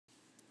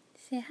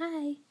Say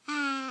hi.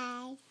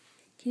 Hi.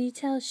 Can you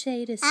tell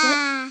Shay to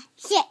sit?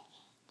 Sit.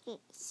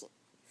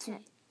 Say,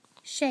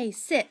 Shay,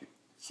 sit.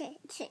 Sit.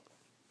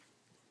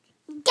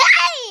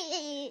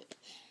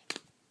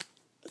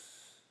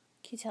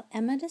 Can you tell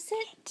Emma to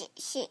sit?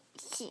 Sit.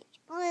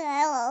 Where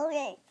are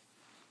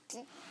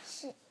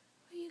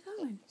you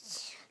going?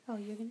 Oh,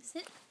 you're going to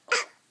sit?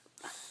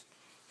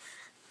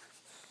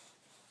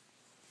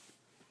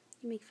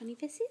 You make funny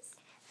faces?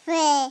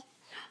 Sit.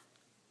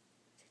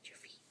 Sit your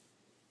feet.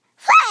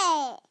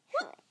 Sit.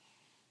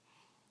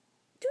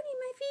 Don't eat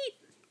my feet.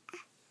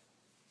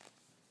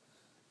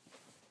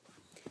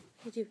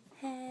 You do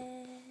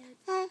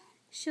head,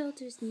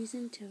 shoulders, knees,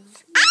 and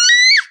toes.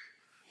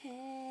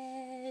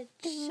 Head,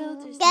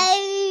 shoulders,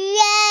 knees,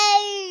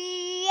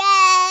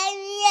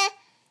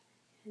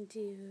 and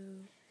do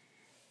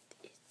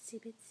the itsy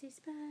bitsy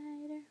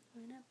spider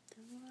went up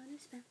the water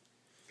spout.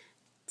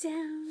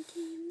 Down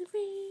came the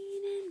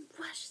rain and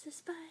washed the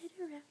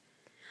spider out.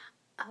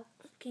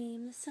 Up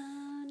came the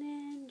sun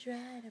and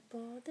dried up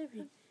all the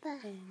rain.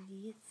 And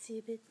the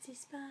itsy bitsy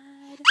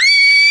spider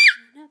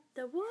went up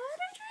the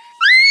water drain.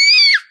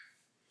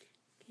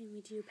 Can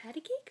we do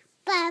patty cake?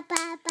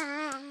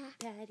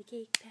 Patty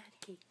cake,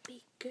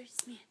 baker's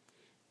man.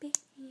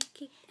 Bake your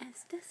cake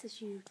as fast as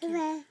you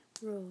can.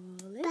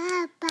 Roll it,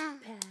 pat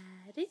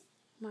it,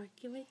 mark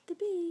it with the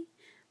B.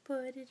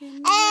 Put it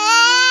in the oven.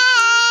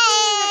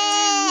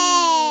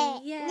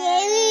 Yay!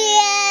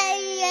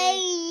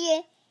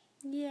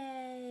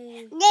 Yay!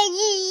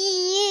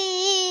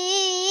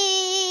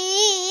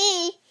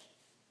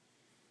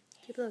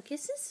 Give little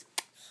kisses.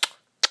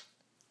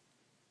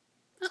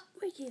 Oh,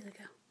 where'd Kayla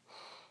go?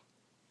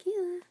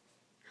 Kayla.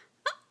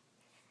 Oh.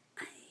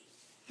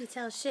 You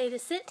tell Shay to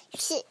sit.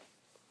 Sit.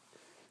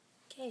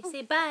 Okay,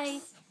 say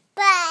bye.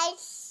 Bye.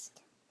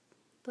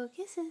 Blow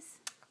kisses.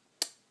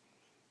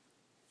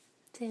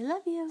 Say I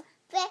love you.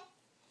 Bye.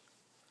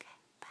 Okay,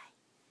 bye.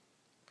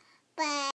 Bye.